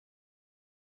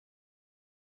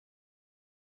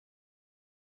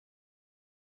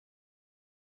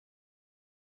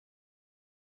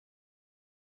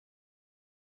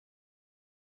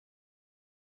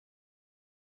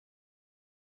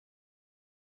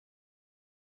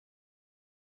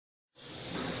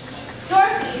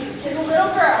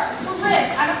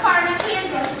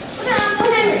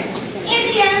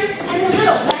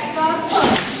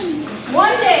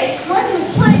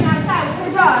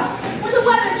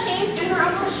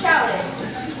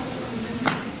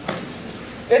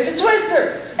It's a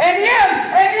twister! And him!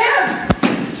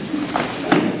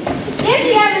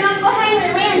 Auntie and Uncle Henry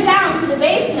ran down to the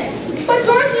basement, but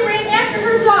Dorothy ran after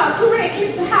her dog, who ran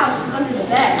into the house under the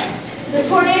bed. The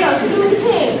tornado soon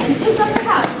came and picked up the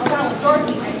house along with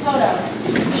Dorothy and Toto.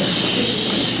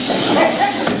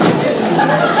 The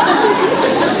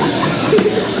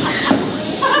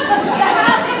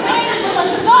house expanded with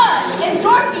a thud, and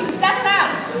Dorothy stepped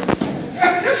out.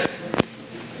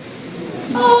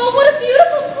 Oh, what a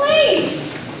beautiful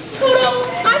place! Toto,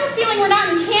 I have a feeling we're not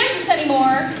in Kansas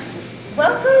anymore.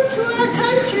 Welcome to our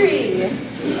country,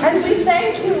 and we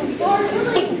thank you for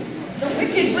killing the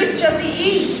Wicked Witch of the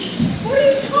East. What are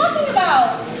you talking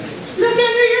about? Look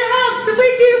under your house, the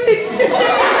Wicked Witch of the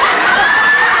East.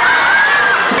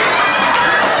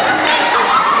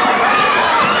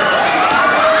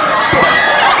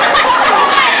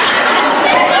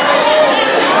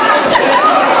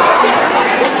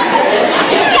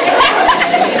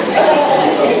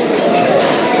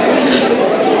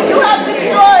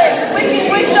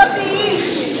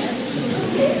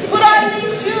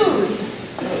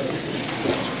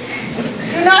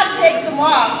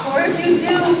 Or if you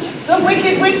do, the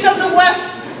Wicked Witch of the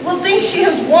West will think she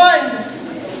has won.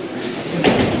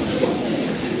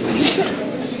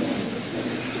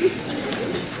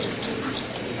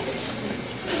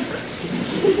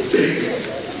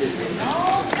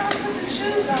 All time to put the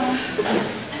shoes on.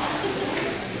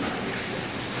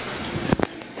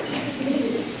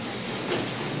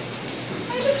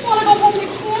 I just want to go home to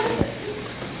Kansas.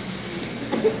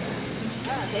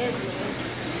 Ah, there's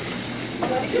one.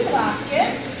 What did you block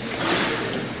it?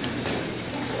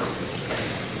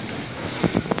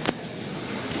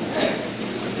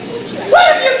 What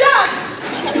have you done?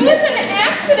 It was an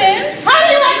accident. How do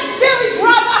you accidentally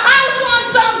drop a house on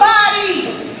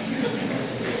somebody?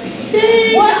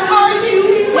 What are you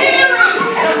wearing?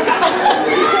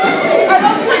 Are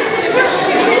those my sister's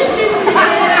shoes?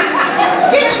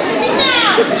 Give it to me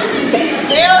now.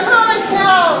 They are hers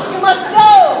now. You must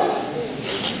go.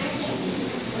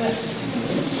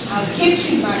 I'll get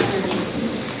you, my girl.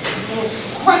 Little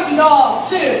scruffy dog,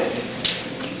 too.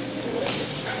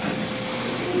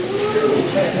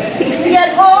 To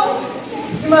get home,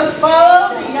 you must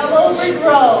follow the yellow brick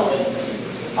road.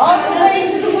 All the way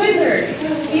to the wizard.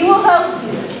 He will help you.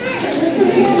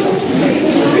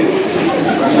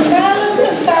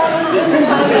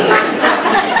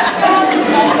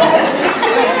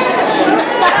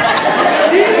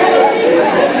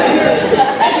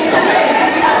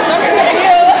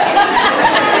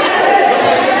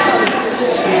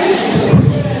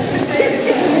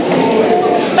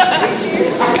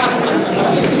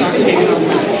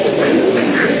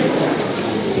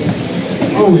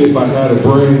 Oh, if I had a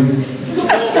brain. You're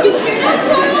not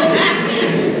talking.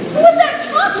 Who was that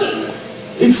talking?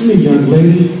 It's me, young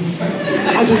lady.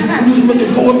 I'm just looking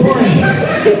for a brain.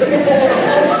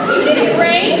 You need a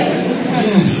brain?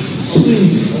 Yes,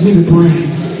 please, I need a brain.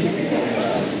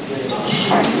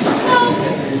 Well,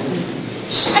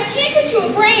 I can't get you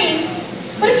a brain,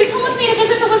 but if you come with me to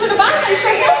visit the Wizard of Oz, I'm sure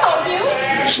he'll help you.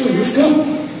 Sure, let's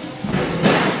go.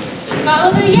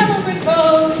 Follow the yellow brick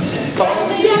road. Follow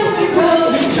the yellow brick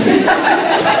road.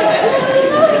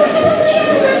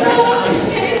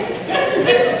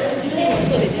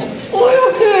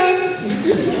 Oil can.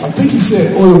 I think he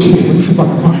said oil can. Let me see if I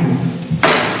can find it.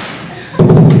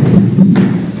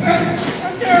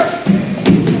 Right there.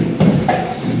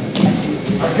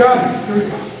 I got it. Here we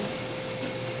go.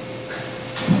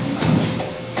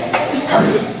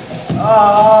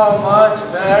 Oh, much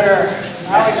better.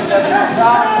 Now we just have to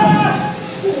talk.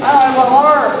 I don't have a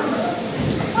heart.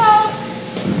 Well,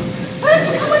 why don't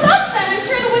you come with us then? I'm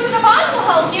sure the Wizard of Oz will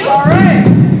help you. All right.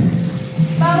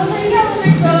 Follow the yellow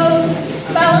brick road.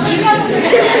 Follow the yellow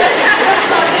brick road.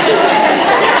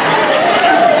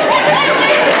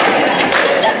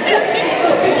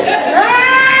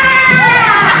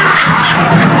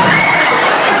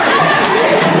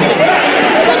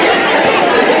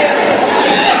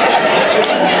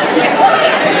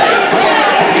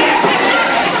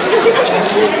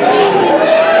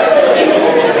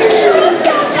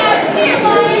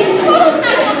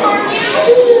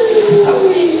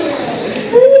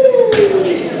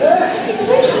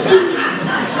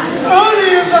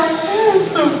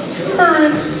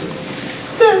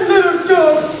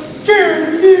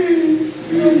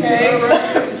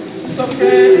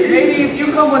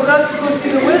 Come with us to go see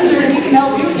the wizard and he can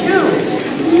help you too.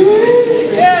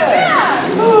 Yeah.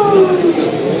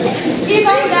 Keep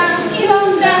on down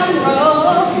the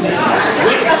road.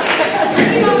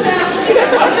 Keep on down.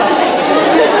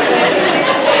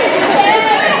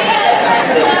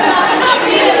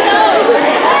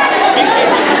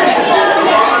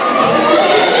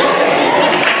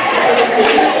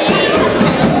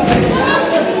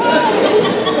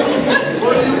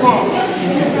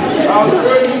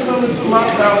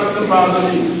 violence and bother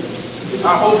me.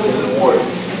 I hope it's important.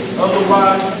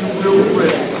 Otherwise, you will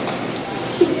regret it.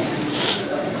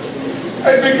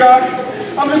 Hey, big guy,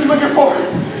 I'm just looking for a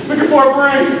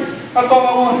brain. That's all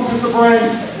I want, just a brain.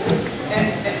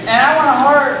 And I want a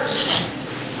heart.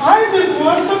 I just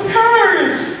want some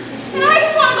courage. And I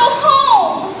just want to go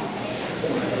home.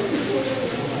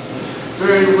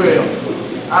 Very well.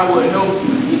 I will help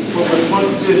you from a one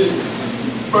position.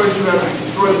 First, you have to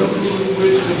destroy the rulest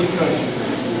witch in the country,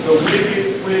 the wicked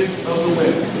witch of the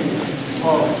West.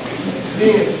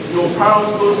 Then your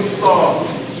powers will be solved.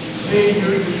 Then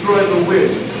you destroy the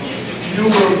witch. You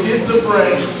will get the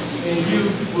brain, and you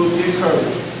will get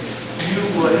courage. You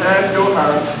will have your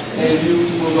heart, and you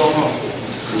will go home.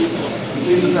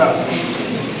 Leave the house.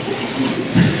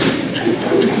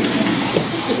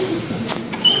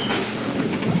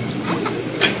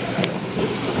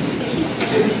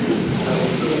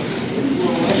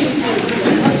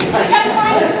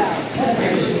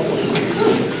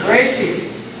 Where is she?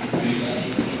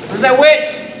 Where's that witch?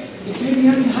 You came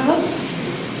in the house?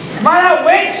 Am I that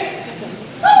witch?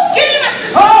 Oh, give me my...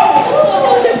 Oh!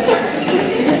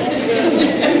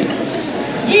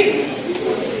 You,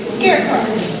 Scarecrow.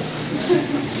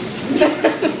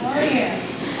 Oh yeah.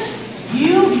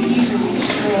 You'll be easily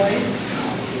destroyed.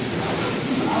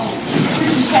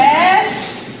 Tricky Cash.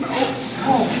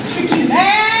 Oh, Tricky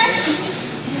Mash.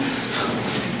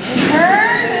 And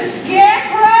turn the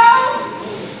Scarecrow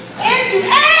into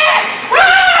ash!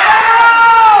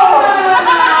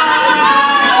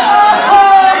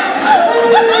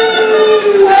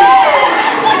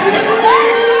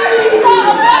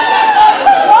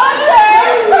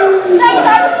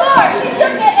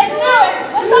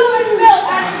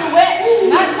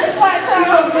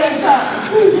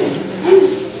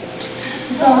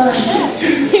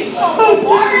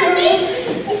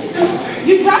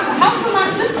 You dropped the house on my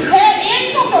sister's head and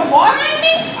you gonna put water in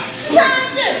me? What you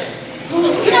trying to do?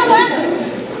 You know what?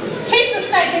 Keep the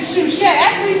snake and shoe shut.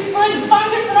 After these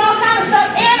fungus and all kind of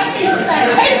stuff, and a piece of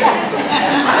snake. Keep that.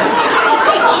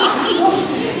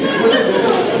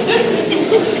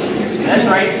 That's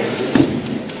right.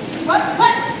 What?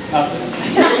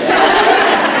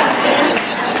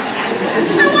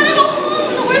 I want to go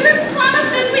home. The wizard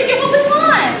promised us we'd get what we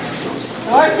want.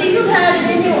 Dorothy, you've had it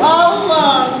in you all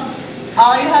along.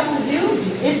 All you have to do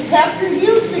is tap your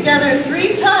heels together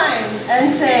 3 times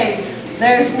and say,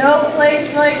 there's no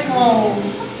place like home.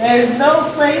 There's no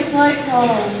place like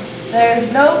home. There's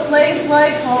no place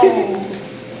like home.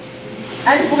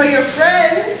 And for your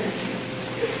friends,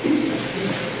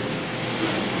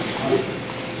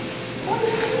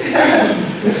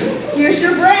 here's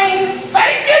your brain.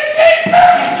 Thank you,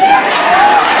 Jesus!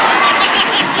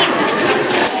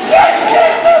 Yes,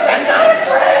 Jesus, I got a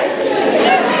brain!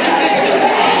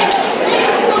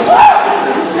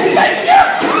 Thank you!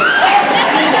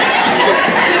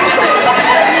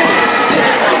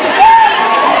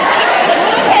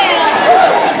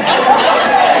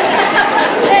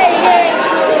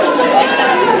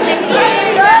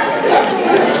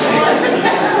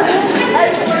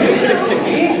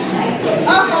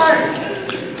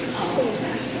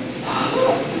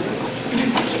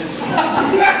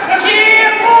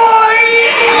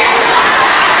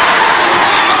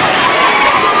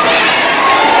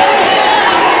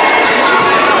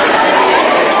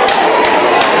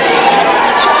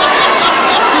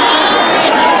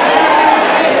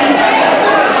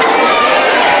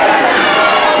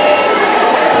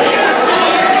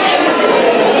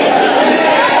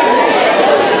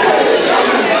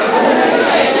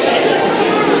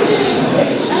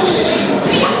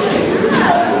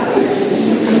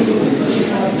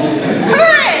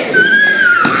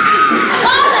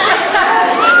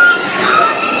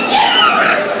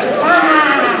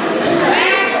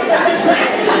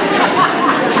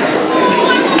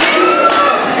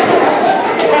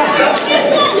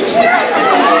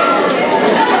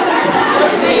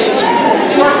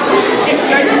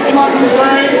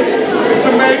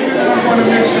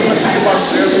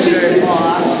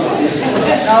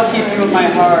 I'll keep you in my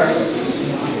heart.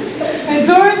 And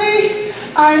Dorothy,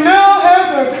 I now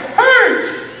have the courage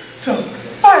to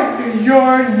fight in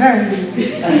your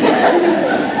name.